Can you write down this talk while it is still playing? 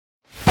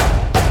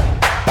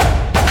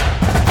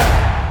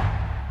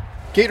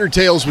Gator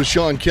Tales with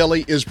Sean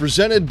Kelly is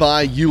presented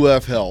by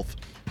UF Health.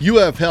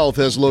 UF Health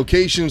has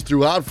locations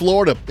throughout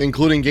Florida,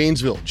 including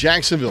Gainesville,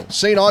 Jacksonville,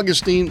 St.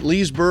 Augustine,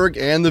 Leesburg,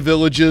 and the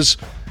Villages,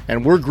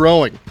 and we're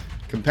growing.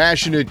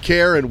 Compassionate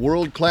care and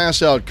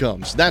world-class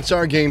outcomes. That's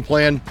our game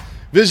plan.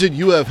 Visit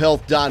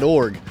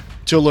ufhealth.org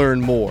to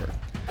learn more.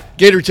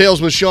 Gator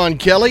Tales with Sean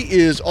Kelly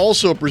is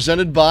also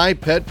presented by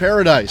Pet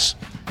Paradise.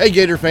 Hey,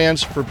 Gator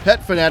fans, for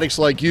pet fanatics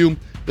like you,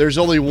 there's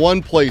only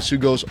one place who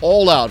goes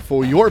all out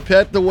for your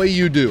pet the way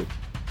you do.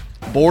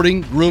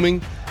 Boarding, grooming,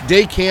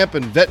 day camp,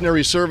 and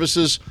veterinary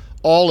services,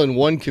 all in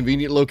one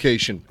convenient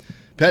location.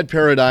 Pet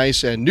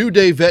Paradise and New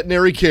Day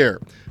Veterinary Care.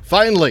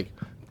 Finally,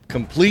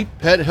 complete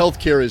pet health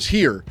care is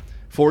here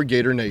for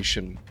Gator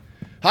Nation.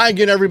 Hi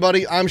again,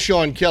 everybody. I'm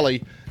Sean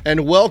Kelly,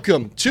 and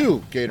welcome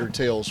to Gator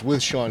Tales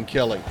with Sean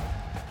Kelly.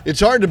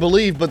 It's hard to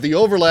believe, but the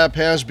overlap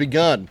has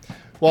begun.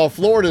 While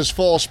Florida's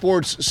fall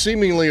sports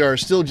seemingly are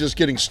still just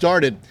getting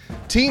started,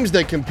 teams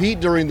that compete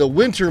during the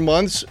winter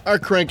months are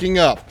cranking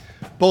up.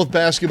 Both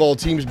basketball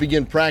teams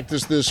begin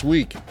practice this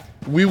week.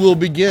 We will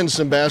begin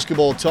some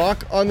basketball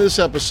talk on this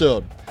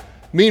episode.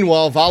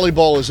 Meanwhile,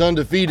 volleyball is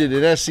undefeated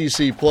in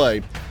SEC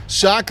play.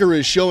 Soccer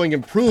is showing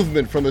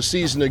improvement from a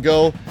season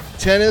ago.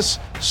 Tennis,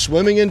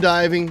 swimming and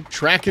diving,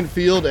 track and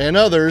field, and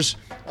others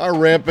are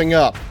ramping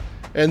up.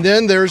 And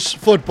then there's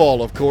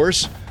football, of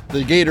course.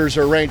 The Gators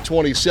are ranked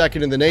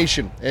 22nd in the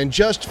nation and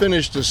just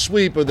finished a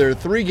sweep of their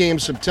 3-game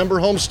September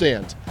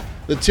homestand.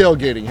 The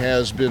tailgating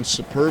has been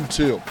superb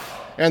too.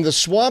 And the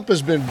swamp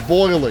has been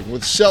boiling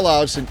with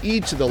sellouts in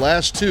each of the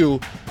last 2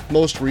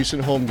 most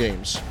recent home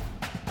games.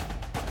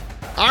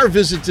 Our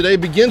visit today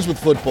begins with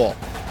football.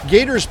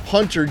 Gators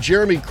punter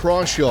Jeremy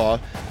Crawshaw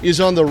is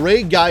on the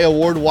Ray Guy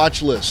Award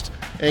watch list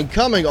and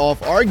coming off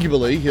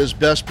arguably his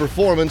best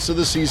performance of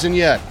the season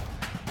yet.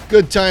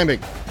 Good timing.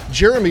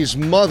 Jeremy's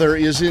mother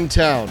is in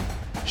town.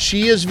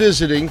 She is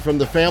visiting from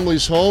the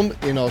family's home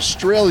in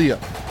Australia.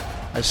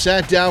 I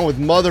sat down with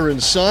mother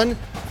and son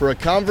for a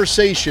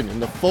conversation in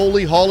the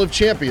Foley Hall of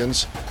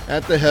Champions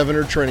at the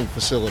Heavener Training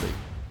Facility.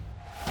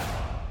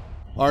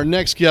 Our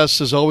next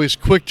guest is always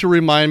quick to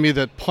remind me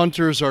that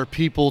punters are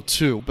people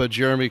too, but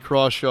Jeremy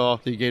Crawshaw,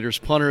 the Gators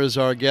punter, is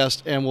our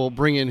guest, and we'll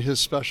bring in his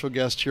special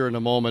guest here in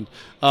a moment.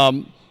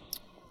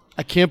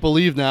 I can't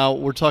believe now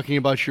we're talking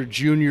about your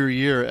junior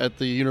year at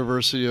the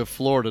University of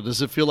Florida.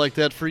 Does it feel like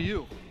that for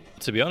you?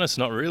 To be honest,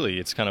 not really.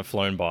 It's kind of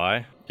flown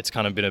by. It's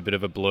kind of been a bit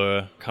of a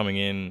blur coming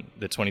in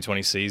the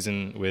 2020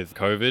 season with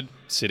COVID,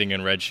 sitting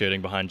and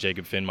redshirting behind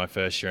Jacob Finn my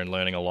first year and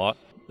learning a lot.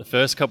 The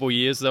first couple of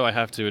years, though, I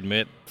have to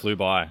admit, flew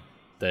by.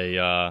 They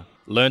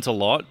learnt a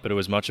lot, but it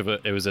was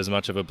as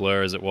much of a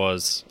blur as it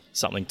was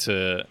something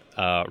to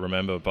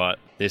remember. But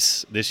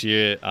this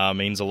year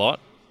means a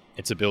lot.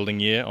 It's a building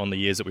year on the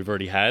years that we've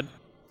already had.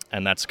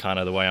 And that's kind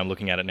of the way I'm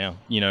looking at it now.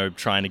 You know,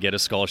 trying to get a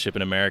scholarship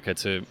in America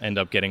to end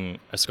up getting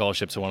a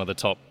scholarship to one of the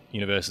top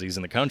universities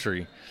in the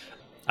country.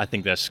 I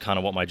think that's kind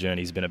of what my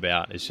journey's been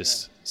about. It's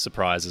just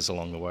surprises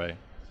along the way.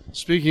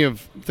 Speaking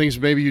of things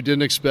maybe you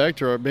didn't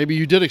expect, or maybe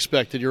you did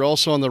expect it, you're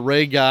also on the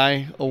Ray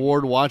Guy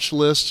Award watch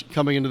list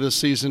coming into this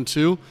season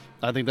too.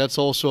 I think that's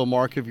also a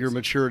mark of your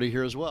maturity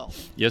here as well.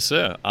 Yes,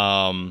 sir.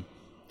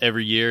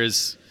 Every year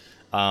is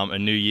a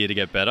new year to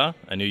get better,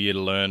 a new year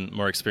to learn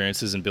more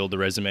experiences and build the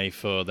resume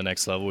for the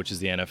next level, which is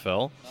the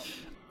NFL.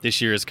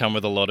 This year has come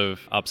with a lot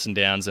of ups and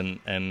downs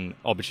and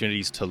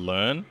opportunities to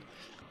learn.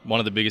 One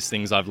of the biggest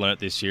things I've learned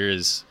this year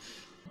is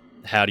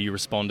how do you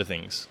respond to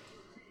things?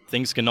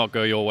 Things cannot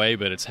go your way,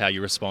 but it's how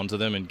you respond to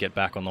them and get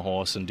back on the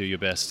horse and do your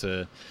best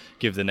to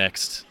give the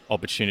next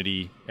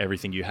opportunity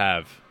everything you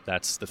have.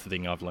 That's the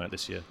thing I've learned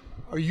this year.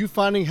 Are you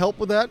finding help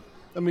with that?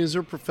 I mean, is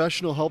there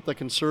professional help that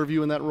can serve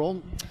you in that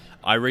role?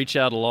 I reach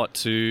out a lot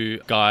to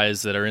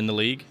guys that are in the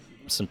league,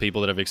 some people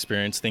that have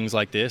experienced things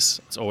like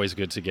this. It's always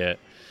good to get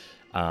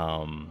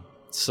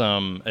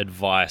some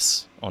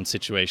advice on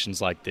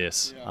situations like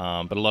this.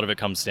 But a lot of it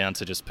comes down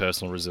to just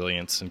personal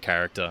resilience and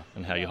character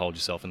and how you hold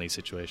yourself in these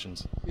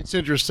situations. It's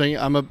interesting.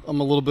 I'm a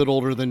little bit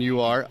older than you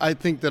are. I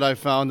think that I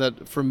found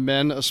that for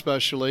men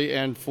especially,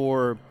 and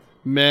for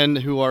men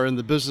who are in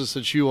the business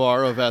that you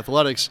are of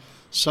athletics,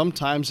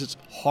 sometimes it's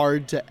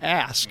hard to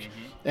ask.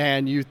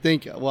 And you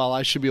think, well,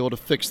 I should be able to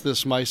fix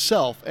this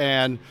myself.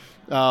 And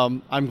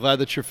I'm glad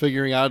that you're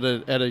figuring out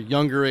at a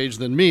younger age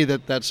than me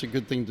that that's a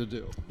good thing to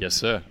do. Yes,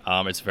 sir.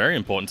 It's very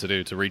important to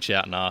do, to reach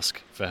out and ask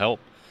for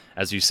help.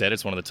 As you said,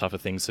 it's one of the tougher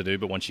things to do,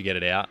 but once you get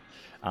it out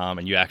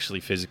and you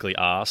actually physically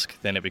ask,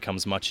 then it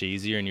becomes much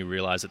easier and you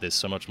realize that there's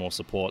so much more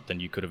support than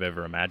you could have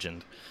ever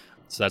imagined.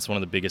 So that's one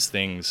of the biggest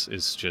things,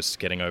 is just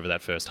getting over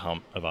that first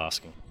hump of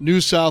asking.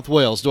 New South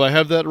Wales, do I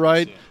have that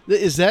right?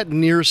 Is that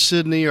near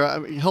Sydney?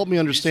 Or help me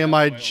understand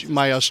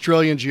my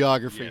Australian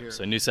geography here.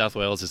 So New South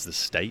Wales is the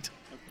state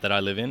that I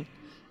live in.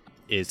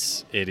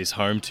 It is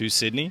home to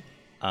Sydney,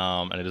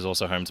 and it is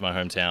also home to my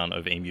hometown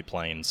of Emu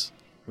Plains,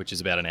 which is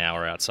about an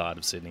hour outside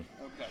of Sydney.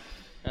 Okay.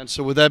 And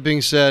so with that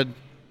being said,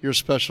 your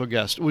special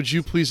guest, would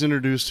you please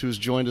introduce who's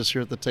joined us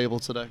here at the table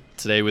today?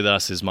 Today with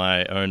us is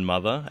my own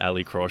mother,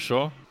 Ali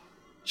Crawshaw.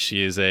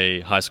 She is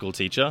a high school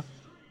teacher,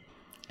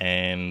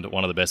 and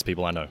one of the best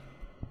people I know.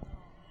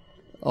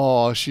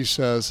 Oh, she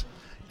says,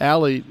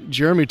 Allie,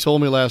 Jeremy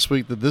told me last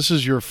week that this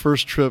is your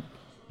first trip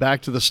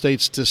back to the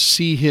States to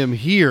see him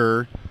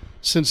here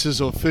since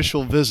his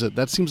official visit.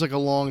 That seems like a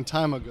long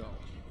time ago.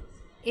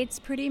 It's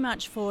pretty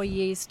much 4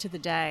 years to the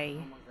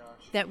day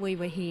that we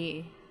were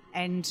here.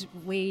 And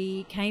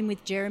we came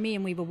with Jeremy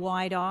and we were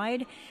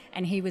wide-eyed,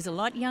 and he was a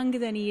lot younger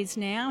than he is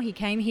now. He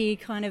came here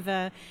kind of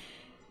a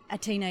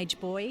teenage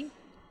boy,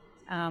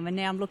 and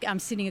now I'm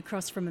sitting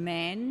across from a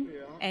man.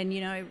 Yeah. And,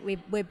 you know,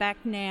 we're back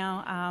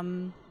now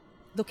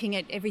looking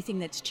at everything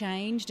that's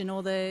changed and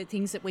all the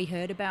things that we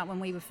heard about when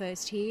we were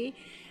first here,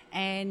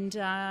 and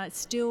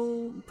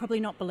still probably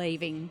not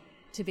believing,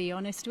 to be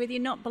honest with you,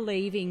 not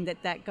believing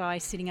that guy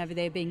sitting over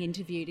there being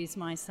interviewed is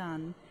my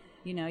son.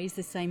 You know, he's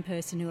the same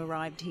person who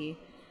arrived here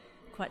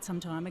quite some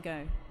time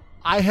ago.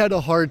 I had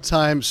a hard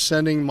time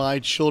sending my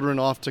children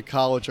off to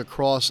college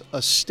across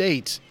a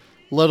state,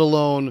 let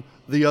alone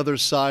the other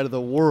side of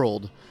the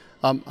world.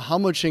 How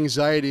much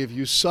anxiety have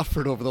you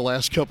suffered over the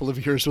last couple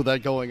of years with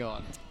that going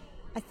on?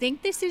 I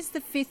think this is the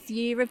 5th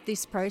year of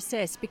this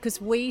process, because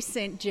we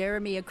sent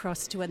Jeremy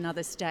across to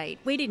another state.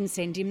 We didn't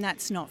send him,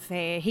 that's not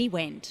fair. He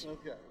went.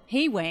 Okay.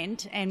 He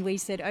went, and we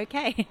said,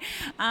 okay.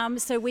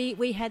 So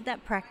we had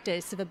that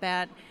practice of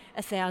about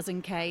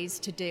 1,000 Ks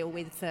to deal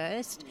with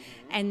first.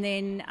 And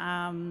then,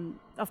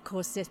 of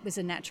course, there was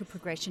a natural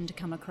progression to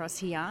come across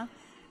here.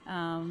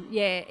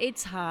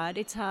 It's hard.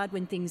 It's hard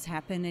when things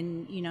happen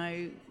and, you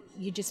know,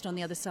 you're just on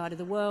the other side of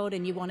the world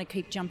and you want to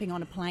keep jumping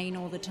on a plane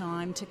all the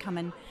time to come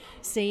and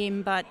see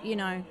him. But, you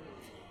know,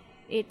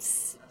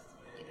 it's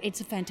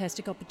a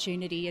fantastic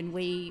opportunity, and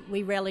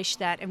we relish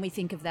that, and we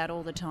think of that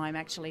all the time,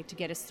 actually, to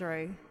get us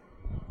through.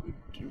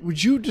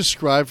 Would you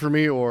describe for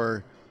me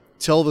or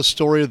tell the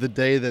story of the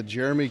day that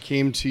Jeremy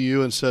came to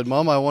you and said,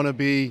 Mom, I want to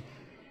be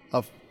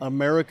an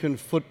American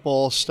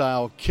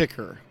football-style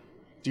kicker?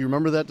 Do you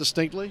remember that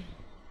distinctly?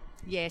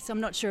 Yes, I'm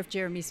not sure if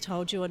Jeremy's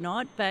told you or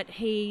not, but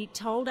he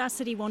told us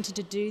that he wanted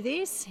to do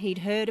this. He'd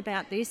heard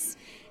about this,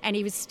 and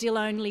he was still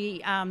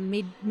only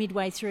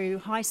midway through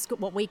high school,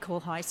 what we call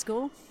high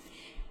school.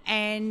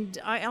 And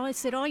I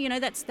said, oh, you know,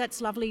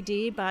 that's lovely,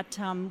 dear, but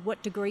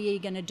what degree are you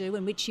going to do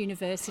and which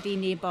university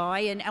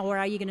nearby, or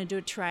are you going to do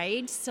a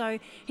trade? So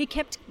he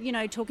kept, you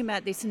know, talking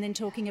about this and then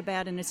talking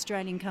about an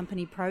Australian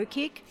company, Pro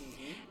Kick.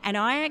 And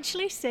I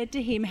actually said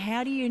to him,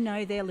 how do you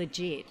know they're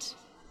legit?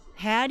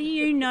 How do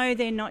you know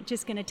they're not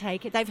just going to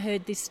take it? They've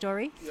heard this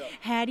story. Yeah.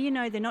 How do you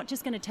know they're not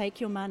just going to take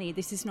your money?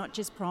 This is not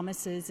just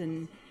promises,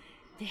 and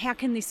how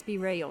can this be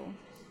real?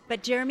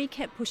 But Jeremy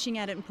kept pushing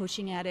at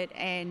it,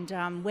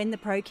 and when the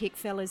Pro Kick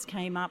fellas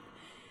came up,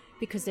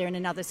 because they're in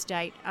another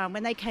state,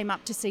 when they came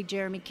up to see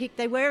Jeremy kick,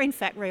 they were in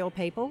fact real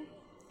people,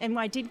 and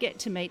I did get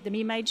to meet them.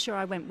 He made sure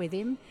I went with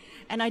him,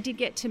 and I did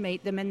get to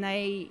meet them, and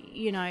they,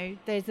 you know,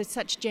 they're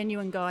such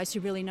genuine guys who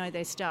really know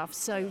their stuff.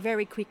 So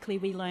very quickly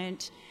we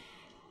learnt,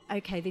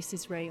 okay, this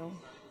is real.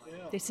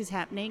 This is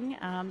happening.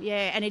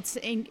 And it's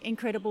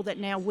incredible that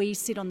now we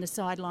sit on the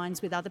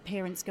sidelines with other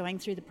parents going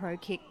through the Pro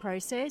Kick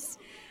process,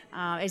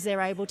 as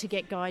they're able to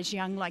get guys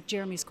young, like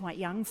Jeremy's quite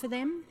young for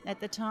them at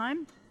the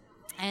time,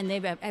 and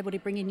they're able to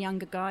bring in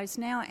younger guys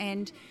now,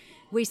 and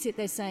we sit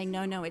there saying,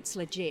 no, it's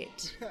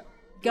legit.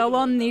 Go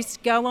on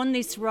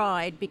this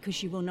ride,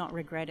 because you will not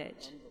regret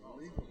it.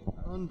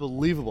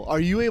 Unbelievable. Are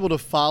you able to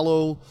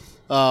follow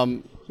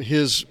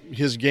his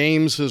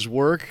games, his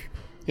work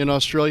in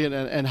Australia,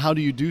 and how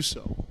do you do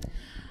so?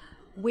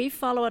 We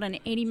follow it on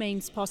any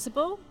means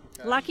possible.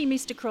 Lucky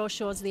Mr.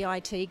 Crawshaw's the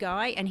IT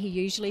guy, and he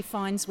usually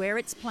finds where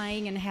it's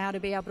playing and how to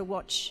be able to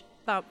watch.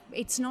 But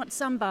it's not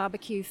some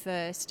barbecue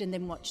first and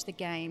then watch the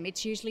game.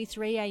 It's usually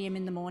 3 a.m.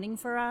 in the morning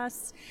for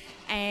us,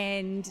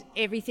 and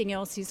everything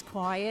else is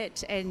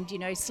quiet, and, you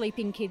know,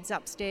 sleeping kids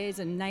upstairs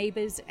and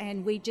neighbours,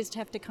 and we just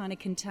have to kind of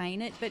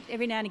contain it. But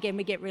every now and again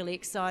we get really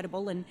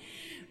excitable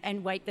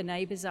and wake the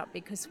neighbours up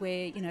because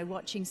we're, you know,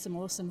 watching some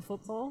awesome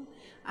football.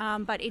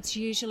 But it's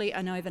usually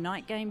an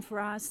overnight game for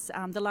us.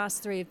 The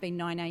last 3 have been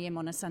 9 a.m.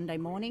 on a Sunday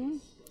morning.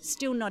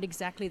 Still not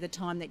exactly the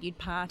time that you'd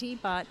party,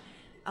 but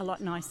a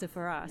lot nicer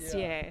for us.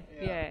 Yeah.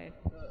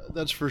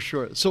 That's for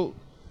sure. So,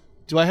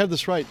 do I have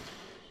this right?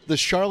 The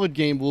Charlotte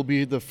game will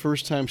be the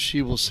first time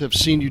she will have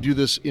seen you do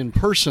this in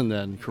person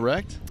then,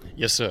 correct?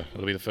 Yes, sir.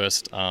 It'll be the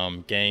first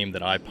game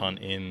that I punt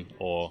in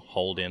or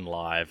hold in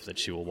live that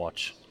she will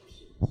watch.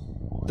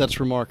 That's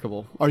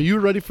remarkable. Are you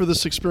ready for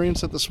this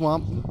experience at the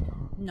Swamp?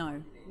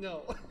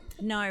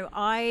 No,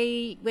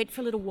 I went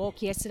for a little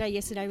walk yesterday.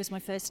 Yesterday was my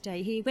first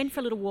day here. Went for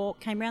a little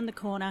walk, came around the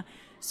corner,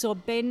 saw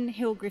Ben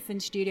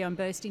Hill-Griffin's studio, and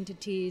burst into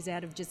tears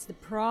out of just the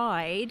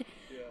pride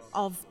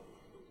of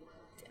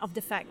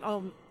the fact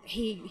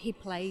he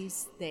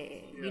plays there.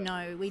 Yeah. You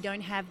know, we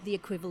don't have the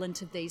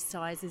equivalent of these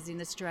sizes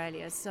in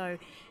Australia. So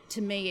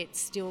to me,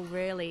 it's still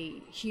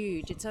really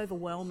huge. It's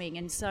overwhelming.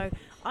 And so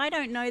I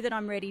don't know that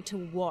I'm ready to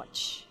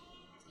watch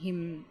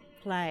him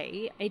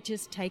play. I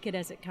just take it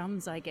as it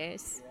comes, I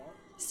guess.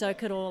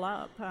 Soak it all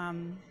up.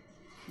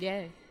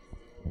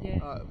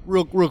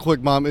 Real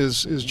quick, Mom,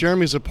 is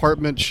Jeremy's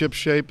apartment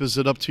shipshape? Is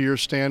it up to your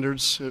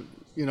standards?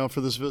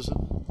 for this visit?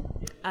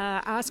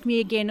 Ask me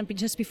again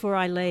just before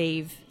I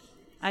leave.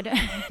 I don't.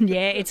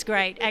 Yeah, it's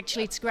great.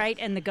 Actually, it's great,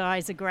 and the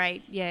guys are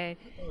great. Yeah.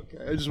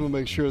 Okay, I just want to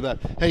make sure of that.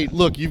 Hey,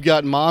 look, you've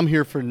got Mom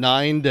here for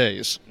 9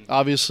 days.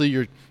 Obviously,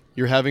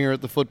 you're having her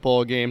at the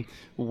football game.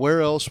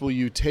 Where else will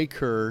you take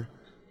her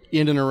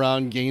in and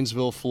around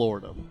Gainesville,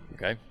 Florida?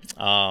 Okay.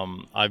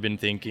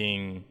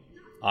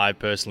 I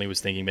personally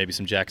was thinking maybe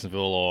some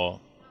Jacksonville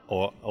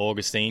or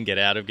Augustine, get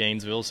out of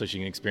Gainesville so she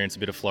can experience a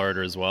bit of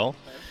Florida as well.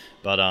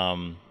 But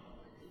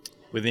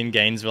within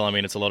Gainesville,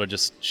 it's a lot of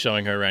just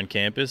showing her around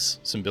campus,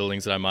 some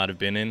buildings that I might have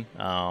been in,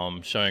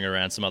 showing her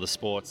around some other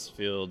sports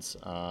fields.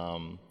 I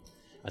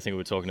think we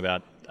were talking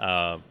about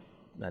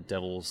that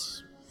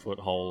Devil's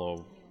Foothold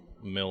or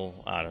Mill,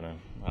 I don't know.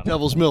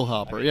 Devil's Mill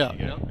Hopper,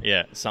 yeah.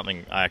 Yeah,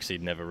 something I actually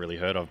never really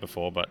heard of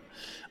before. But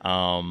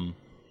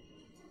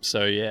just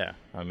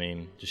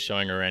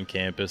showing her around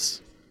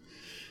campus.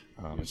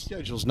 Your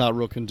schedule's not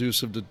real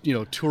conducive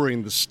to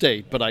touring the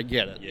state, but I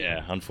get it.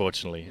 Yeah,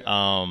 unfortunately.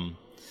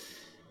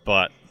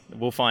 But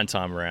we'll find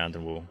time around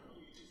and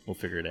we'll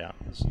figure it out.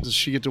 Does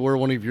she get to wear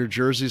one of your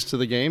jerseys to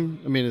the game?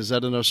 Is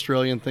that an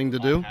Australian thing to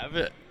do? I have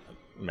it.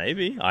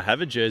 Maybe. I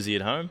have a jersey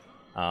at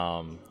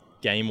home,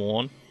 game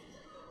worn.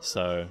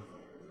 So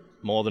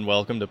more than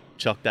welcome to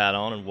chuck that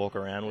on and walk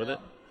around with it.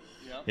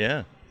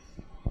 Yeah.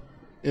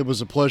 It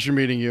was a pleasure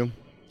meeting you.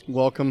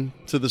 Welcome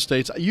to the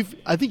States.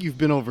 I think you've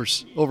been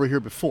over here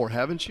before,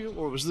 haven't you?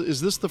 Or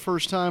is this the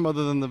first time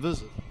other than the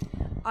visit?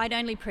 I'd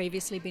only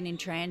previously been in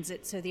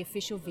transit, so the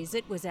official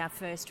visit was our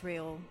first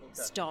real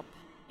stop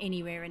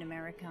anywhere in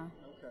America.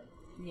 Okay.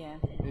 Yeah.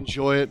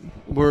 Enjoy it.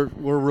 We're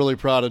really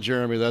proud of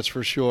Jeremy, that's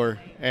for sure.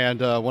 And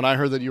when I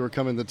heard that you were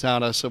coming to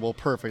town, I said, well,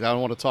 perfect. I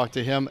want to talk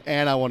to him,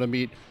 and I want to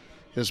meet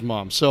his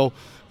mom. So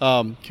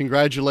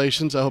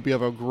congratulations. I hope you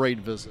have a great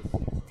visit.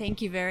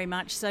 Thank you very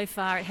much. So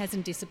far, it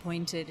hasn't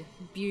disappointed.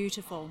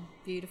 Beautiful,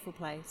 beautiful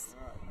place.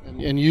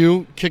 And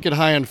you kick it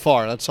high and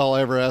far. That's all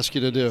I ever ask you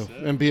to do.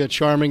 And be a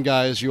charming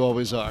guy as you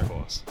always are.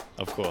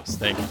 Of course.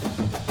 Thank you.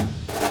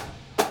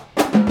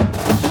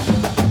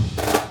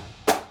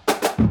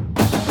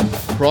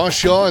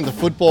 Crawshaw and the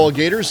football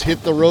Gators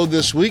hit the road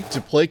this week to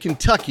play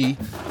Kentucky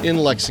in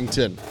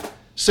Lexington.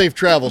 Safe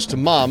travels to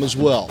Mom as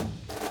well.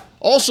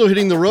 Also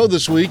hitting the road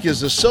this week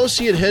is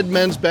Associate Head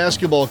Men's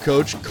Basketball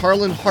Coach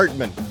Carlin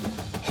Hartman.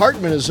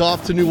 Hartman is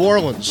off to New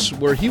Orleans,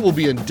 where he will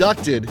be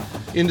inducted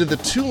into the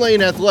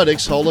Tulane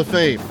Athletics Hall of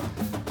Fame.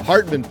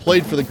 Hartman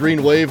played for the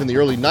Green Wave in the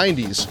early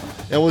 90s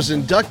and was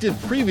inducted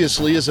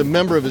previously as a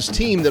member of his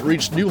team that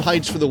reached new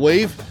heights for the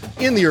Wave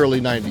in the early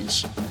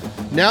 90s.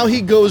 Now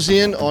he goes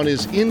in on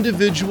his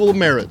individual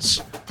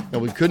merits,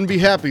 and we couldn't be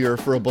happier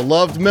for a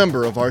beloved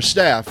member of our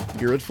staff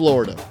here at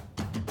Florida.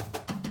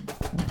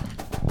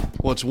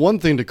 Well, it's one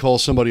thing to call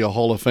somebody a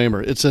Hall of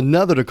Famer. It's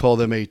another to call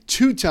them a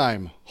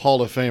two-time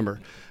Hall of Famer.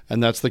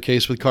 And that's the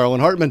case with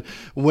Carlin Hartman.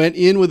 Went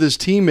in with his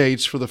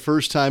teammates for the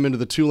first time into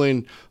the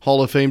Tulane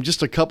Hall of Fame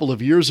just a couple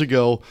of years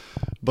ago.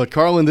 But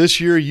Carlin, this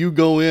year you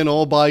go in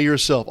all by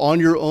yourself, on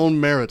your own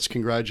merits.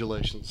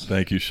 Congratulations.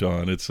 Thank you,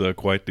 Sean. It's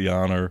quite the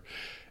honor,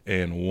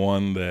 and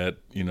one that,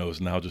 is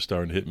now just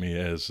starting to hit me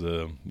as,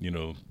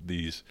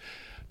 these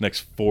next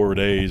 4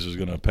 days is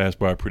going to pass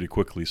by pretty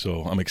quickly.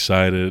 So I'm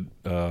excited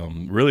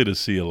really to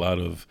see a lot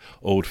of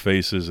old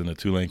faces in the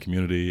Tulane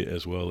community,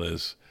 as well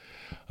as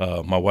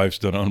my wife's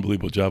done an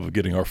unbelievable job of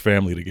getting our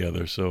family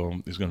together.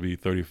 So there's going to be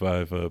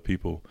 35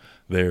 people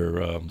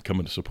there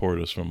coming to support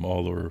us from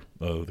all over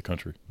the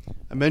country.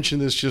 I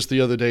mentioned this just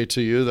the other day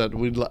to you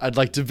that I'd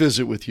like to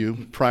visit with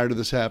you prior to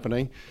this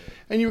happening.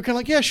 And you were kind of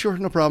like, yeah, sure,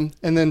 no problem.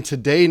 And then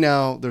today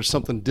now there's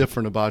something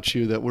different about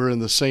you that we're in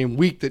the same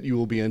week that you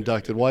will be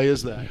inducted. Why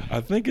is that? I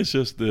think it's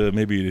just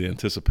maybe the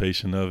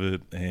anticipation of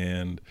it.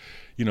 And,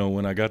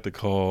 when I got the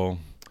call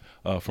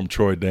from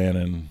Troy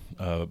Dannon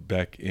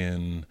back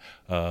in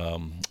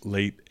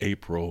late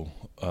April,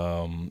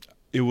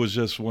 it was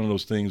just one of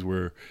those things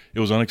where it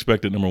was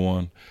unexpected, number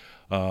one.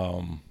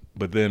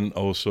 But then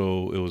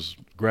also it was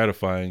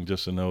gratifying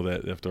just to know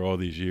that after all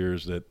these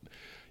years that,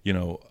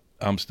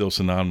 I'm still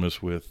synonymous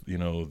with,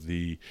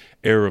 the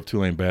era of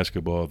Tulane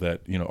basketball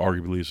that,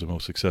 arguably is the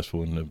most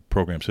successful in the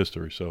program's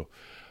history. So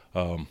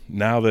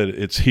now that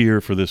it's here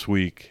for this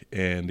week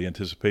and the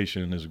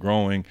anticipation is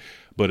growing,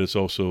 but it's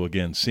also,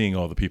 again, seeing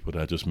all the people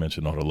that I just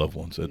mentioned, all the loved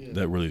ones,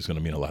 that really is going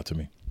to mean a lot to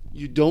me.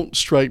 You don't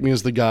strike me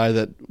as the guy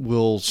that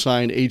will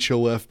sign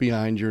HOF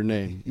behind your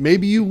name.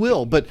 Maybe you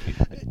will, but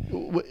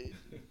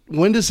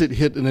when does it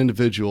hit an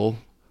individual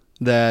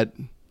that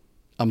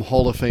I'm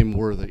Hall of Fame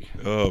worthy?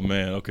 Oh,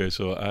 man. Okay,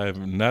 so I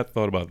have not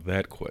thought about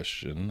that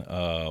question.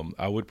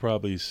 I would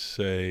probably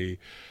say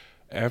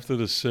after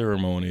the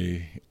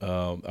ceremony,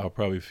 I'll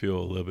probably feel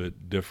a little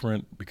bit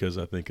different because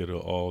I think it'll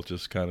all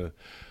just kind of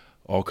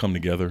all come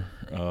together.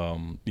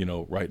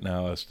 Right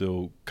now I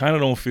still kind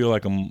of don't feel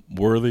like I'm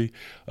worthy.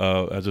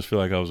 I just feel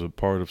like I was a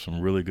part of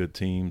some really good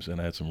teams and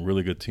I had some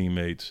really good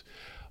teammates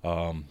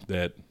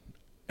that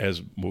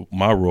as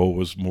my role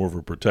was more of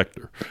a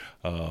protector,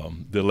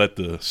 to let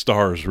the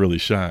stars really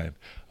shine.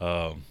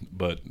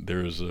 But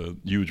there's a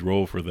huge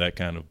role for that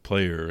kind of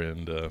player.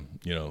 And,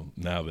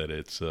 now that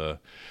it's,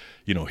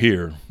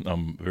 here,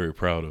 I'm very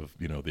proud of,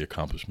 the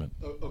accomplishment.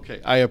 Okay,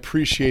 I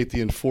appreciate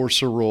the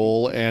enforcer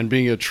role and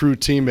being a true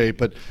teammate,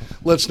 but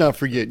let's not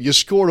forget, you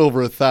scored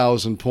over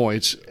 1,000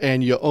 points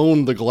and you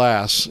owned the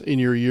glass in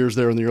your years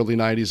there in the early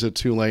 90s at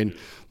Tulane.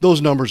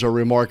 Those numbers are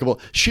remarkable.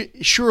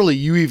 Surely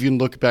you even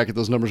look back at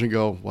those numbers and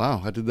go,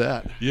 wow, I did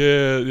that.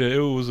 Yeah, it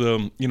was,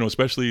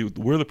 especially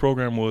where the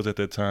program was at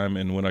that time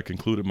and when I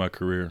concluded my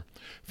career,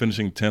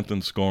 finishing 10th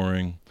in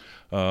scoring,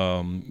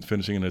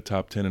 finishing in the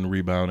top 10 in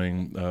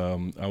rebounding.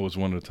 I was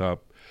one of the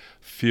top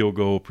field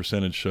goal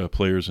percentage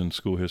players in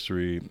school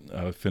history.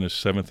 I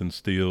finished 7th in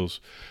steals.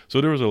 So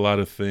there was a lot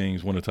of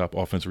things, one of the top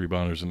offensive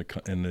rebounders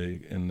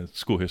in the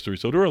school history.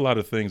 So there were a lot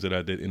of things that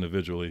I did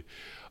individually.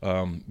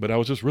 But I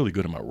was just really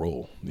good at my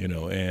role,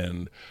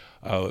 and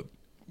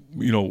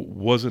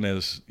wasn't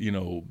as,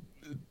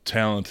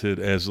 talented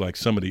as like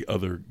some of the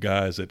other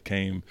guys that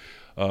came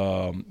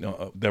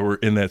that were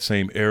in that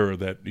same era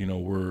that,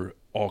 were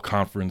all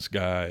conference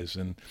guys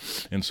and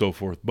so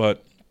forth.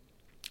 But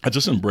I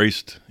just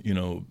embraced,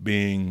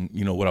 being,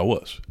 what I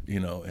was,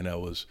 and I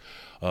was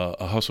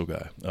a hustle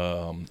guy,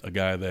 a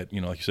guy that,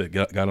 like you said,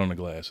 got on the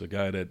glass, a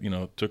guy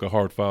that, took a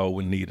hard foul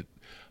when needed.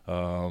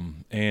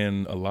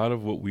 And a lot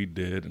of what we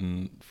did,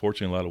 and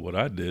fortunately a lot of what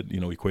I did,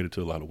 equated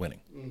to a lot of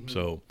winning. Mm-hmm.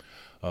 So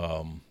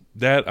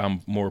that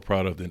I'm more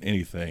proud of than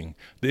anything.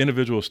 The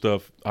individual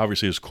stuff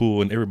obviously is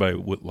cool, and everybody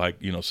would like,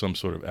 some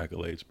sort of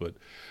accolades. But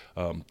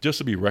just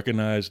to be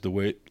recognized the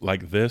way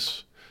like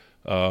this,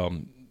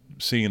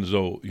 seeing as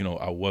though,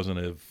 I wasn't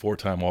a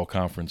 4-time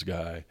all-conference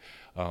guy.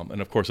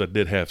 And, of course, I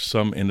did have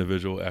some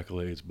individual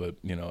accolades, but,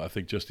 I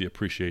think just the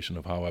appreciation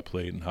of how I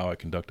played and how I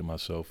conducted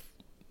myself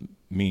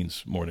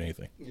means more than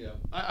anything. Yeah,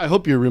 I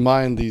hope you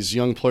remind these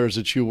young players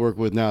that you work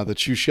with now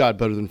that you shot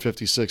better than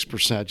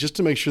 56%, just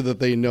to make sure that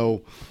they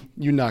know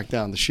you knocked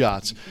down the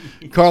shots.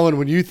 Carlin,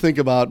 when you think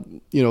about,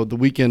 the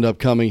weekend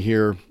upcoming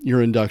here,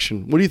 your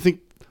induction, what do you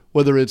think,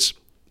 whether it's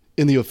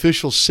in the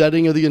official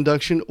setting of the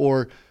induction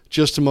or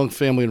just among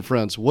family and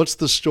friends, what's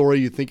the story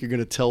you think you're going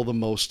to tell the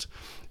most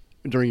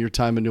during your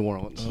time in New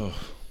Orleans?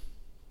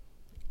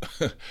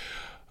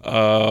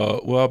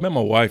 Well, I met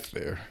my wife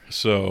there,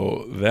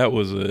 so that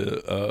was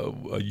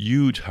a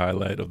huge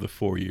highlight of the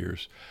 4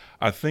 years.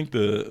 I think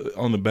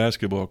on the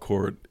basketball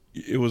court,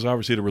 it was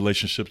obviously the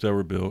relationships that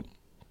were built,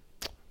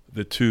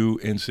 the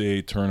 2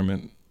 NCAA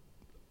tournament,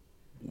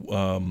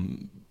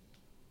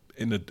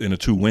 in the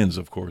 2 wins,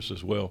 of course,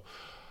 as well.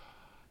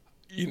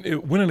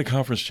 Winning the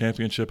conference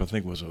championship, I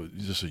think, was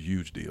just a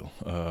huge deal.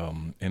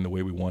 And the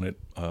way we won it,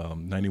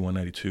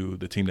 91-92,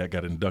 the team that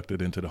got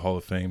inducted into the Hall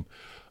of Fame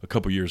a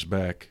couple years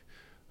back,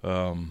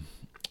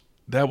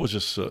 that was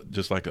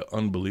just like an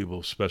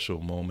unbelievable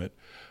special moment.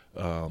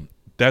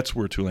 That's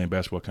where Tulane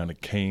basketball kind of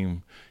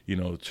came,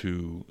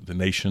 to the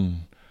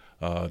nation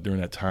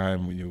during that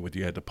time.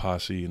 You had the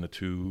posse and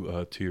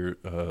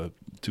the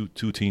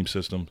two-team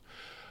system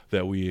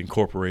that we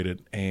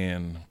incorporated,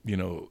 and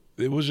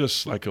it was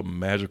just like a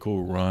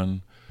magical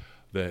run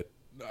that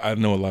I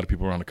know a lot of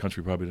people around the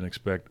country probably didn't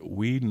expect.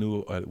 We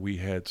knew we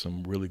had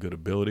some really good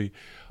ability,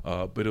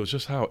 but it was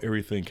just how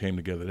everything came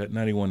together. That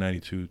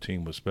 91-92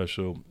 team was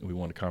special. We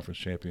won the conference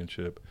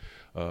championship,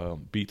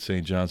 beat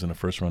St. John's in the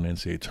first round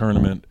of the NCAA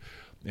tournament.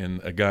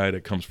 And a guy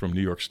that comes from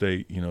New York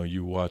State,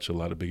 you watch a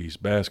lot of Big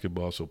East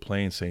basketball, so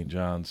playing St.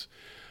 John's,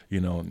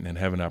 and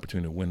having an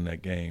opportunity to win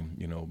that game,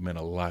 meant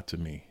a lot to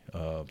me.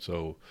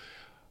 So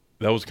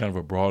that was kind of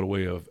a broad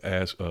way of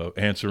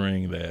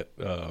answering that.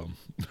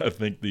 I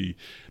think the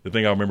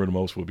thing I remember the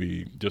most would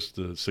be just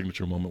the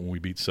signature moment when we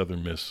beat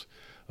Southern Miss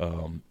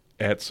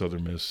at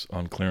Southern Miss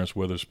on Clarence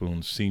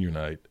Weatherspoon's senior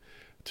night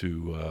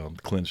to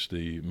clinch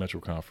the Metro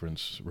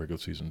Conference regular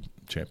season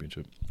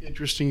championship.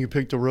 Interesting you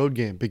picked a road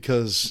game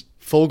because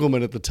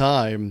Fogelman at the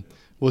time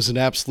was an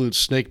absolute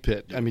snake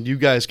pit. I mean, you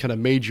guys kind of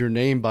made your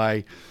name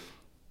by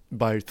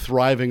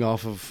thriving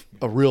off of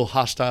a real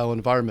hostile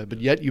environment, but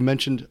yet you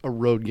mentioned a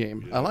road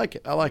game. Yeah. I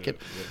like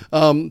it.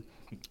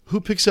 Who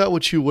picks out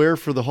what you wear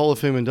for the Hall of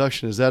Fame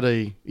induction? Is that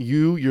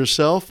you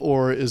yourself,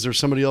 or is there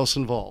somebody else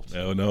involved?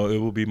 No, it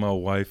will be my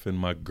wife and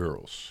my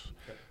girls.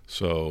 Okay.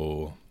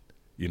 So,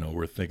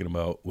 we're thinking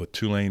about with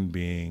Tulane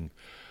being,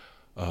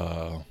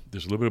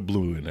 there's a little bit of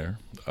blue in there.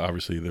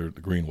 Obviously, they're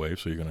the green wave,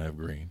 so you're going to have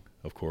green,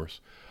 of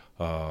course.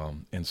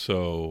 And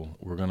so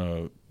we're going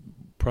to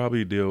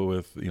probably deal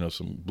with,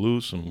 some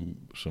blue, some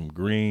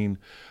green,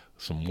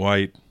 some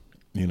white,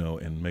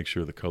 and make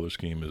sure the color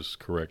scheme is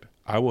correct.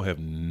 I will have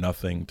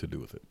nothing to do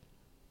with it.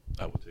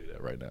 I will tell you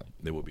that right now.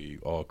 It will be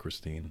all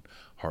Christine,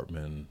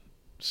 Hartman,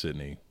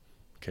 Sydney,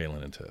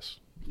 Kaylin, and Tess.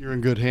 You're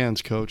in good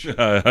hands, Coach.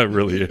 I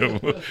really am.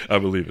 I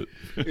believe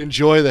it.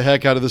 Enjoy the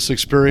heck out of this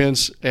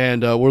experience,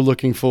 and we're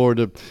looking forward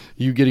to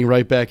you getting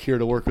right back here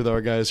to work with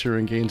our guys here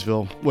in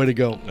Gainesville. Way to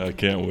go. I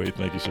can't wait.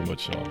 Thank you so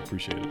much, Sean.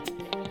 Appreciate it.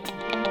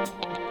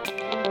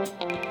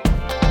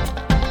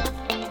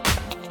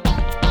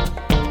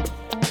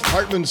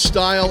 Hartman's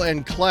style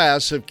and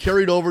class have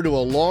carried over to a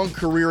long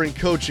career in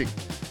coaching.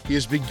 He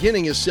is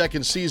beginning his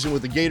second season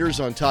with the Gators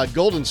on Todd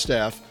Golden's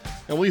staff,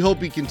 and we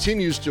hope he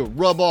continues to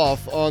rub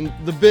off on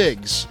the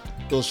bigs,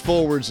 those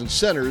forwards and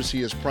centers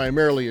he is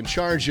primarily in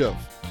charge of.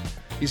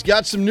 He's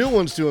got some new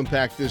ones to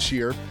impact this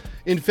year.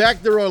 In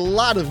fact, there are a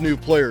lot of new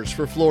players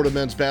for Florida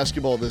men's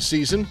basketball this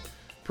season.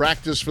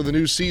 Practice for the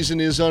new season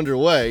is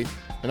underway,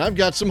 and I've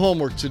got some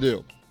homework to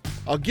do.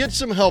 I'll get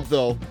some help,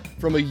 though,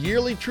 from a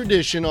yearly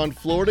tradition on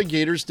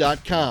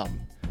FloridaGators.com.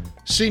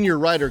 Senior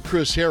writer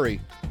Chris Harry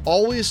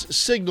always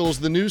signals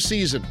the new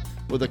season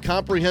with a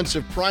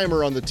comprehensive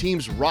primer on the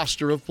team's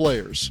roster of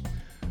players.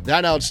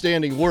 That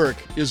outstanding work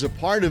is a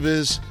part of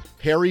his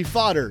Harry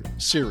Fodder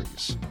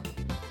series.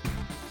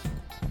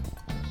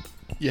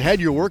 You had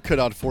your work cut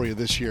out for you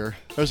this year.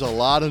 There's a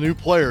lot of new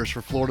players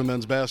for Florida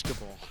men's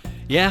basketball.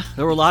 Yeah,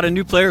 there were a lot of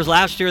new players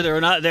last year. There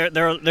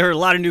are a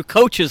lot of new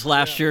coaches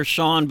last year,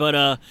 Sean.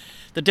 But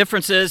the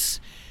difference is,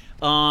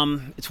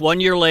 it's 1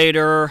 year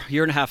later,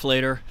 year and a half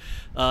later.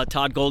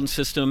 Todd Golden's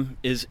system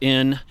is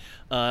in.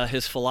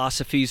 His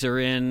philosophies are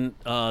in.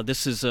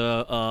 This is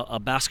a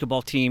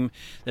basketball team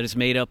that is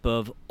made up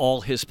of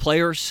all his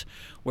players.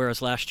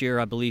 Whereas last year,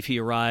 I believe he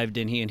arrived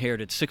and he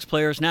inherited 6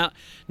 players. Now,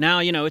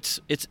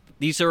 it's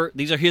these are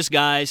his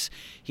guys.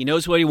 He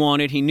knows what he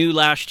wanted. He knew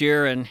last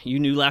year, and you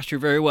knew last year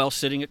very well,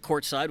 sitting at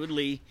courtside with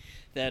Lee,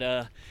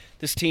 that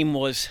this team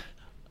was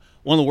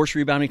one of the worst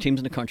rebounding teams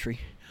in the country.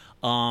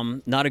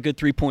 Not a good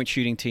three-point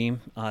shooting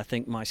team. I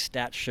think my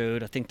stats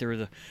showed. I think they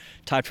were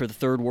tied for the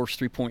third worst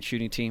three-point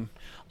shooting team.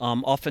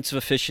 Offensive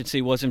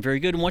efficiency wasn't very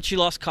good. And once you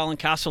lost Colin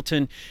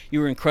Castleton, you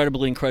were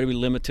incredibly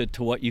limited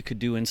to what you could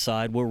do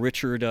inside. Will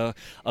Richard,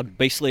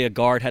 basically a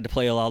guard, had to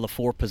play a lot of the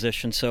 4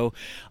 positions. So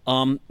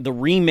the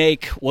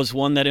remake was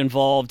one that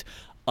involved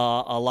a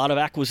lot of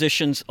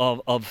acquisitions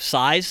of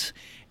size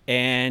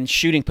and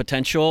shooting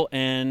potential,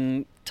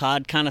 and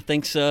Todd kind of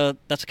thinks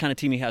that's the kind of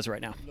team he has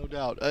right now. No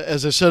doubt.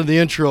 As I said in the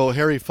intro,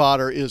 Harry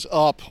Fodder is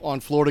up on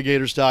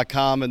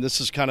FloridaGators.com, and this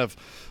is kind of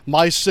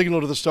my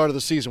signal to the start of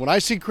the season. When I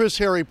see Chris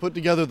Harry put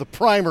together the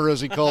primer,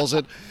 as he calls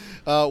it,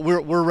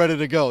 we're ready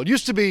to go. It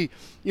used to be,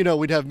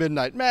 we'd have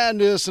Midnight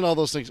Madness and all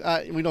those things.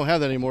 We don't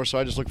have that anymore, so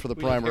I just look for the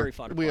primer.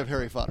 We have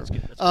Harry Fodder.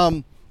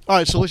 All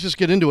right, so let's just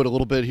get into it a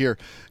little bit here.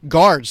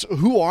 Guards.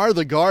 Who are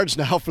the guards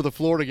now for the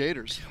Florida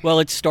Gators? Well,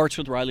 it starts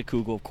with Riley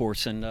Kugel, of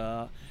course,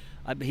 and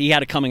he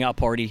had a coming-out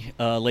party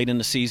late in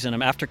the season.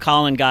 After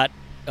Carlin got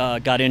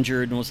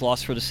injured and was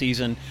lost for the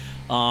season,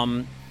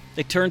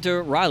 they turned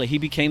to Riley. He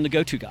became the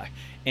go-to guy,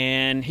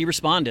 and he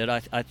responded.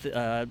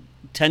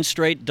 10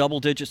 straight double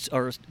digits,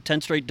 or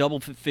 10 straight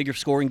double-figure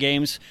scoring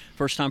games.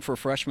 First time for a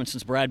freshman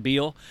since Brad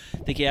Beal. I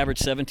think he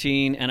averaged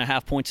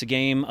 17.5 points a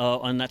game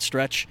on that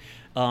stretch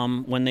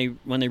when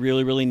they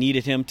really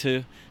needed him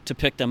to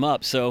pick them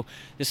up. So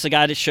this is a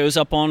guy that shows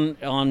up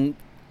on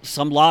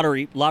some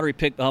lottery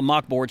pick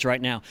mock boards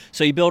right now.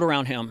 So you build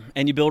around him,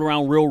 and you build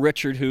around Will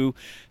Richard, who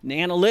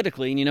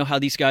analytically, and you know how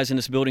these guys in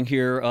this building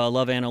here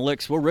love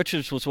analytics. Will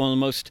Richards was one of the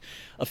most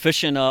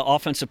efficient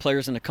offensive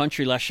players in the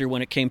country last year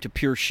when it came to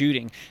pure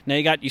shooting. Now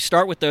you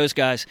start with those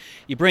guys.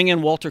 You bring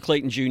in Walter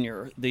Clayton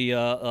Jr., the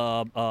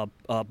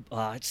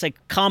I'd say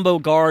combo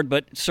guard,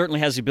 but certainly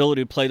has the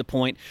ability to play the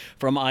point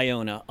from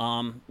Iona.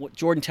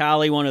 Jordan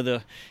Talley, one of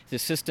the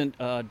assistant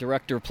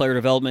director of player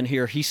development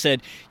here, he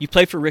said, "You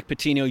play for Rick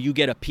Pitino, you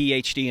get a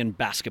PhD in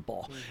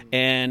basketball."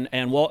 Mm-hmm.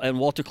 And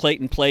Walter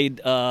Clayton played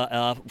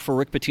for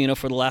Rick Pitino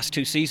for the last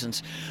 2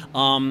 seasons.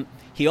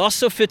 He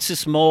also fits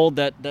this mold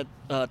that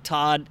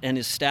Todd and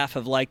his staff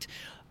have liked.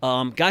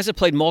 Guys that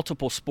played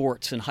multiple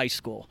sports in high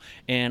school.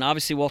 And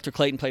obviously Walter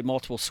Clayton played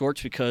multiple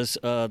sports because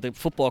the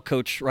football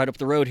coach right up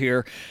the road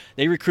here,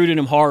 they recruited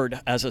him hard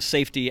as a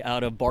safety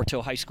out of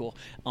Bartow High School.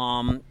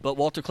 But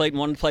Walter Clayton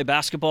wanted to play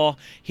basketball.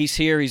 He's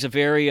here. He's a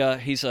very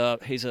he's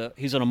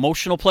an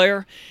emotional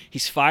player.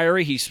 He's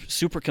fiery. He's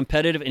super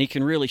competitive, and he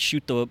can really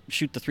shoot the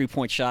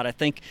 3-point shot. I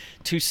think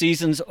 2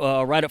 seasons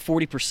right at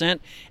 40%,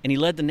 and he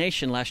led the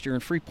nation last year in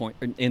free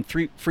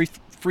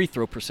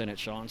throw percentage,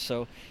 Sean.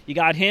 So you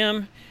got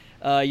him.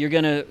 You're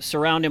going to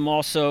surround him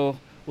also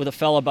with a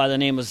fella by the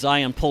name of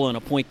Zion Pullen,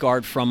 a point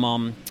guard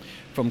from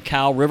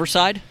Cal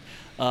Riverside.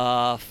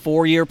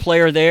 4-year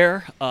player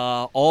there,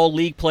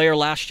 all-league player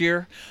last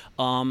year.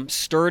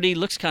 Sturdy,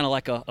 looks kind of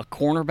like a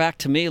cornerback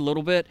to me a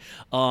little bit,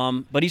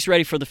 but he's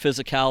ready for the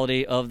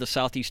physicality of the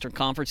Southeastern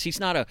Conference.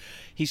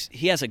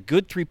 He has a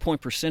good 3-point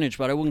percentage,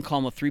 but I wouldn't call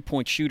him a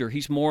 3-point shooter.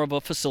 He's more of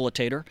a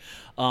facilitator.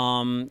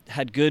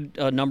 Had good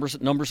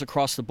numbers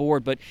across the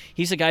board, but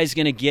he's a guy who's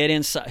going to get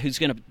inside, who's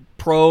going to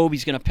probe,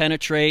 he's going to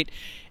penetrate,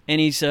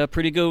 and he's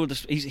pretty good.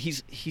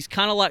 He's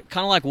kind of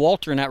like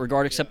Walter in that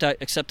regard, except I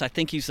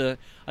think he's a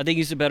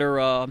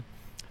better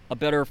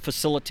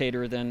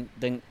facilitator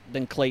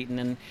than Clayton.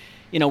 And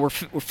we're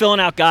filling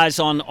out guys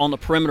on the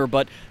perimeter,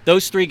 but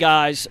those 3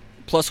 guys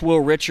plus Will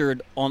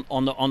Richard on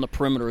the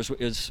perimeter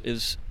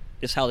is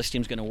how this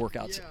team's going to work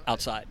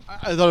outside.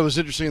 I thought it was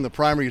interesting in the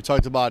primer you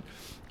talked about.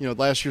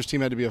 Last year's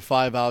team had to be a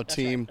 5-out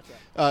team.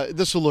 Right.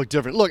 This will look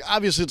different. Look,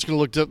 obviously it's going to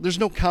look different. There's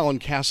no Colin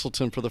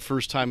Castleton for the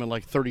first time in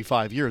like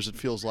 35 years, it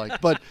feels like.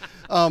 But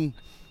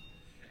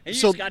And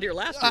you just got here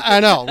last week. I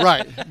know,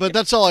 right. But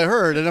that's all I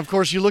heard. And, of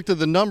course, you looked at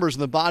the numbers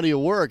and the body of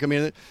work. I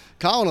mean,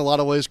 Colin, in a lot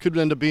of ways, could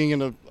end up being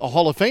in a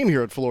Hall of Fame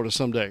here at Florida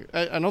someday.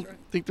 I don't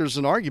think there's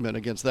an argument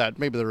against that.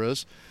 Maybe there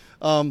is.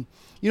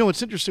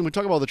 It's interesting. We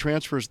talk about the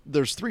transfers.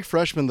 There's 3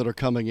 freshmen that are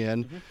coming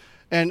in. Mm-hmm.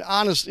 And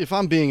if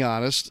I'm being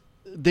honest,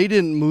 they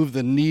didn't move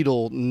the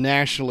needle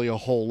nationally a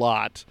whole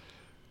lot.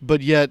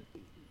 But yet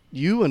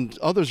you and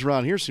others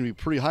around here seem to be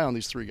pretty high on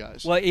these 3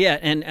 guys. Well, yeah,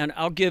 and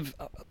I'll give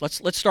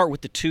let's start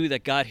with the 2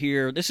 that got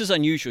here. This is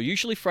unusual.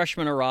 Usually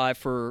freshmen arrive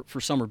for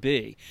Summer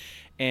B.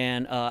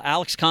 And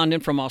Alex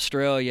Condon from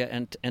Australia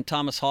and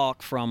Thomas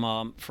Hawk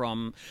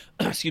from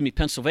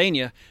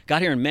Pennsylvania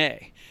got here in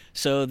May.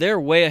 So they're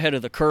way ahead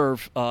of the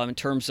curve in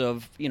terms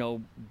of,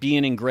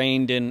 being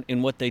ingrained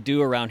in what they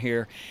do around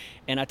here.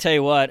 And I tell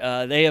you what,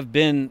 they have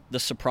been the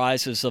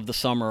surprises of the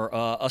summer,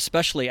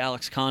 especially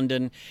Alex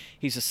Condon.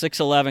 He's a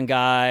 6'11"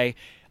 guy.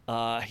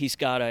 He's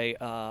got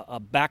a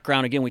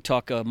background. Again, we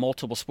talk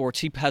multiple sports.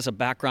 He has a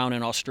background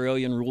in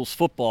Australian rules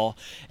football.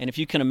 And if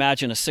you can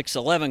imagine a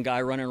 6'11"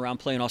 guy running around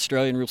playing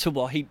Australian rules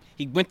football, he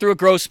went through a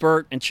growth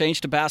spurt and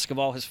changed to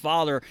basketball. His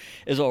father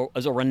is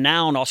a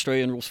renowned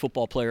Australian rules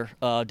football player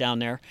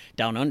down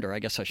under, I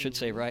guess I should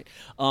say, right?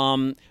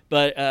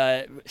 But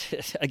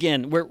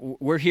again,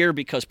 we're here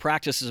because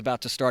practice is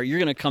about to start. You're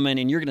going to come in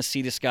and you're going to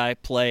see this guy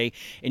play,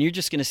 and you're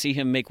just going to see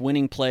him make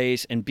winning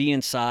plays and be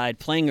inside,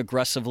 playing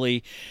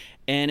aggressively.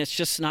 And it's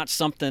just not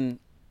something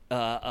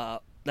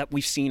that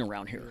we've seen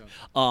around here.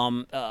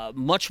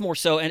 Much more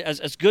so. And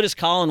as good as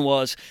Carlin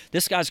was,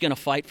 this guy's going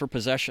to fight for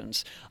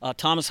possessions.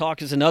 Thomas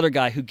Hawk is another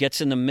guy who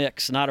gets in the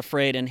mix, not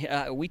afraid.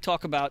 And we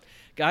talk about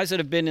guys that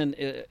have been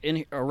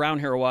in around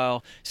here a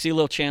while. See a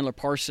little Chandler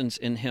Parsons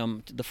in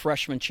him, the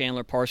freshman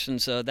Chandler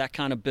Parsons, that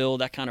kind of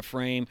build, that kind of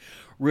frame.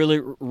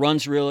 Really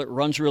runs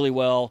really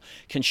well,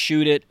 can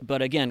shoot it,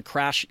 but again,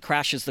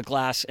 crashes the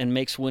glass and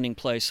makes winning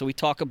plays. So we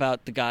talk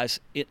about the guys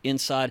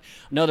inside.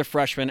 Another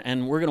freshman,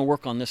 and we're going to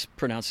work on this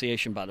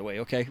pronunciation, by the way.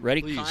 Okay,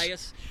 ready? Please.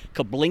 Caius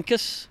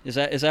Kablinkas. Is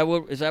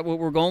that what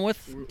we're going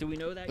with? Do we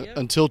know that yet?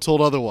 Until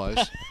told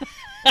otherwise.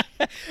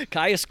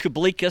 Caius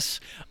Kablinkas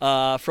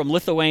from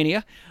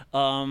Lithuania.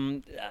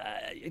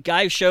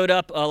 Guy who showed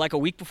up like a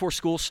week before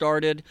school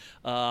started,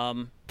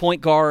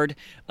 point guard.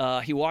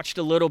 He watched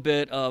a little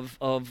bit of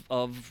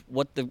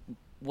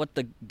what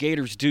the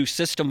Gators do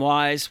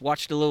system-wise,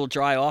 watched a little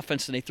dry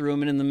offense, and they threw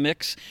him in the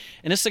mix.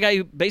 And this is a guy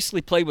who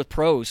basically played with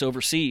pros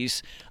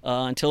overseas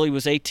until he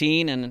was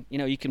 18. And,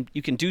 you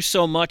can do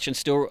so much and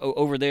still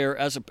over there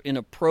in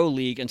a pro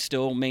league and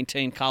still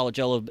maintain college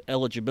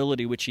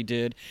eligibility, which he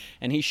did.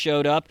 And he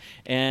showed up,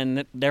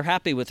 and they're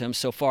happy with him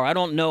so far. I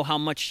don't know how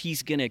much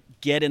he's going to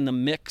get in the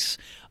mix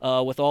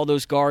with all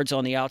those guards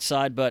on the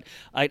outside, but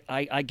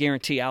I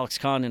guarantee Alex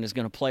Condon is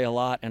going to play a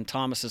lot, and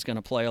Thomas is going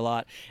to play a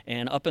lot.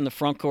 And up in the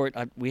front court,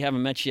 we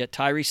haven't mentioned yet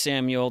Tyree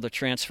Samuel, the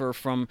transfer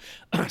from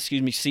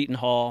Seton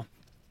Hall.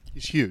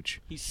 He's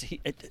huge.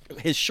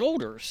 His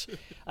shoulders.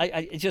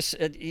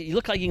 You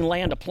look like you can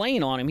land a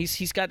plane on him.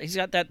 He's got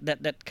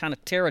that kind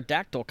of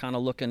pterodactyl kind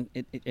of looking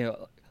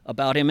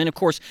about him. And of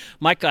course,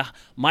 Micah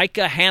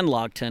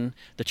Hanlogton,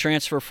 the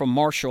transfer from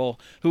Marshall,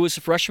 who was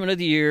the freshman of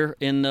the year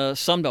in the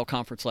Sun Belt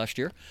Conference last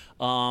year.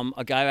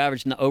 A guy who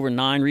averaged over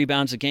 9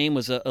 rebounds a game,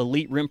 was an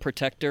elite rim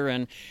protector,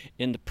 and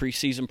in the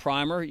preseason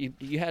primer,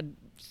 you had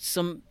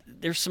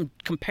there's some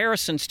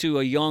comparisons to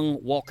a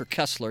young Walker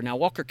Kessler. Now,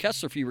 Walker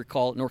Kessler, if you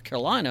recall, at North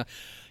Carolina,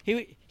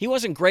 he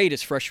wasn't great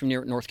his freshman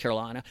year at North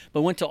Carolina,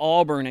 but went to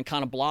Auburn and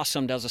kind of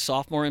blossomed as a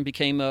sophomore and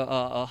became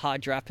a high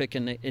draft pick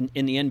in the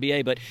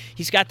NBA. But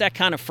he's got that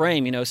kind of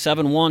frame, 7'1",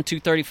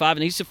 235,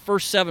 and he's the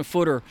first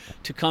 7-footer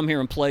to come here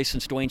and play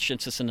since Dwayne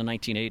Shinsis in the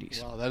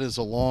 1980s. Wow, that is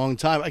a long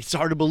time. It's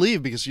hard to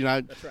believe because,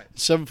 That's right.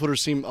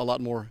 7-footers seem a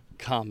lot more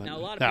common. Now, a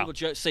lot of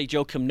people say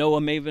Joe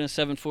Noah may have been a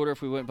 7-footer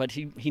if we went, but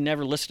he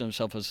never listed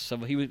himself as a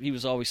 7. He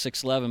was always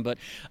 6'11". But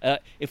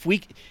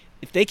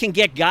if they can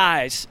get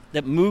guys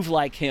that move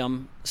like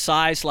him,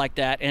 size like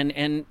that,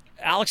 and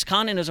Alex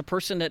Condon is a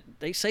person that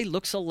they say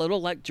looks a little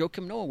like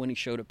Joakim Noah when he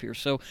showed up here.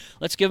 So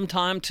let's give him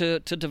time to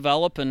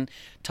develop and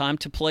time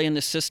to play in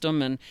this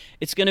system, and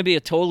it's going to be a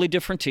totally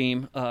different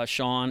team,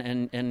 Sean.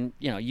 And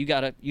you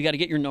gotta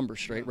get your numbers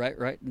straight, right?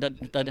 I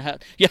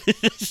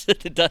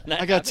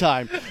got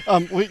time.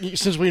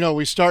 Since we know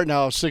we start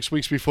now 6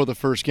 weeks before the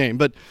first game,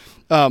 but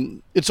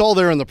it's all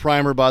there in the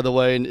primer, by the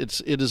way, and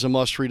it is a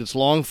must read. It's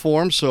long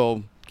form,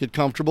 so get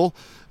comfortable,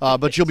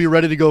 but you'll be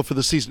ready to go for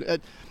the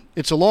season.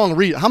 It's a long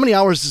read. How many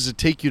hours does it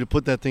take you to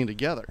put that thing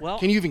together? Well,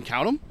 can you even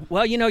count them?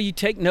 Well, you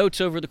take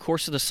notes over the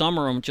course of the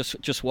summer and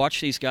just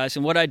watch these guys.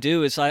 And what I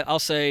do is I'll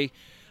say,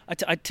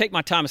 I take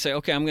my time and say,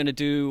 okay, I'm going to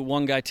do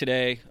one guy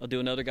today. I'll do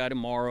another guy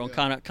tomorrow, and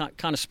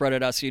kind of spread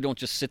it out so you don't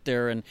just sit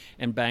there and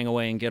bang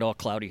away and get all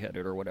cloudy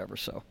headed or whatever.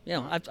 So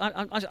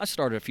I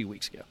started a few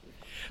weeks ago.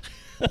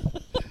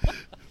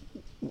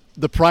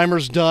 The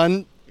primer's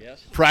done.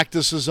 Yes.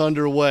 Practice is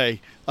underway.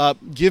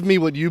 Give me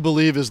what you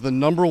believe is the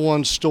number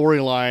one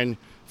storyline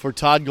for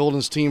Todd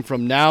Golden's team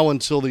from now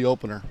until the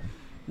opener.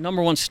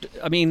 Number one,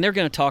 they're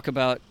going to talk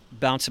about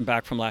bouncing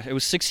back from last. It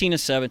was 16 and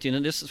 17,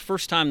 and this is the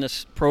first time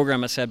this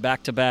program has had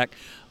back-to-back,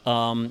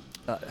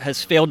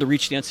 has failed to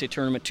reach the NCAA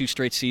tournament 2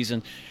 straight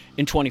seasons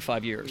in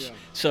 25 years. Yeah.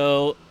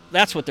 So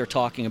that's what they're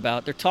talking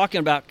about. They're talking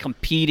about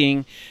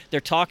competing.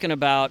 They're talking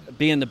about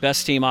being the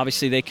best team,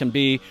 obviously, they can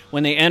be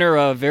when they enter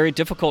a very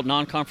difficult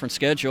non-conference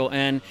schedule.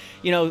 And,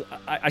 you know,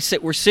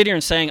 we're sitting here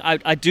and saying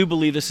I do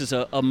believe this is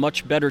a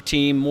much better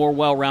team, more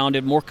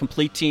well-rounded, more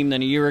complete team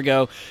than a year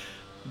ago.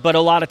 But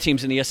a lot of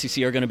teams in the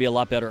SEC are going to be a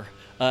lot better.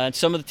 And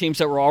some of the teams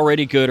that were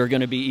already good are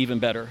going to be even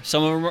better.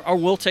 Some of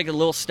them will take a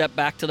little step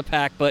back to the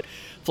pack, but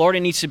Florida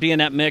needs to be in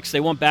that mix. They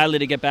want badly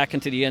to get back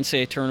into the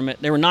NCAA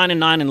tournament. They were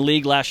 9-9 in the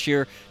league last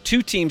year.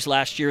 2 teams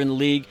last year in the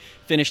league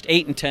finished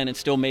 8-10 and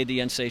still made the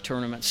NCAA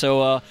tournament.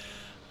 So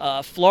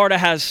Florida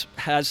has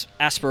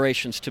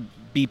aspirations to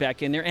be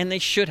back in there, and they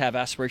should have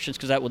aspirations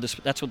because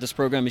that's what this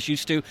program is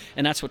used to,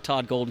 and that's what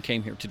Todd Golden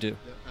came here to do.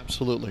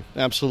 Absolutely,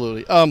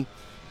 absolutely.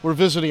 We're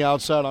visiting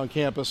outside on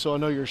campus, so I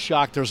know you're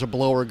shocked there's a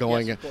blower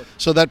going. Yes, of course.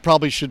 So that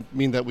probably should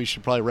mean that we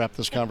should probably wrap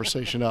this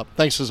conversation up.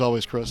 Thanks as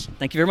always, Chris.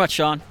 Thank you very much,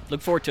 Sean.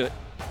 Look forward to it.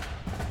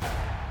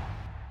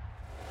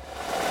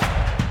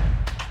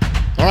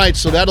 All right,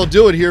 so that'll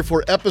do it here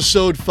for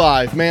episode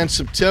 5. Man,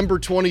 September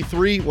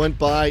 23 went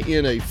by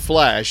in a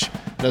flash.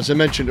 And as I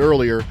mentioned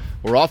earlier,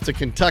 we're off to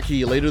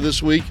Kentucky later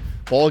this week.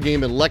 Ball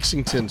game in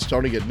Lexington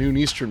starting at noon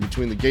Eastern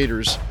between the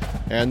Gators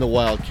and the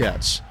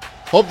Wildcats.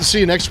 Hope to see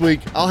you next week.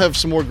 I'll have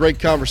some more great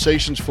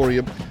conversations for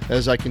you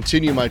as I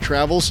continue my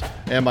travels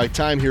and my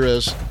time here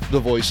as the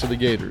voice of the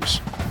Gators.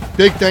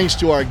 Big thanks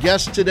to our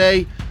guests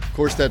today. Of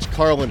course, that's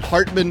Carlin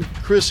Hartman,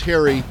 Chris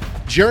Harry,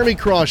 Jeremy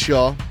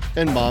Crawshaw,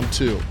 and Mom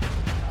 2.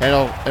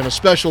 And a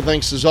special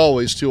thanks, as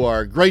always, to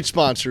our great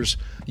sponsors,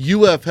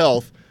 UF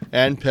Health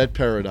and Pet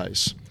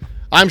Paradise.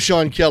 I'm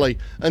Sean Kelly.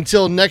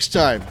 Until next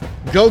time,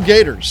 go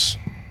Gators!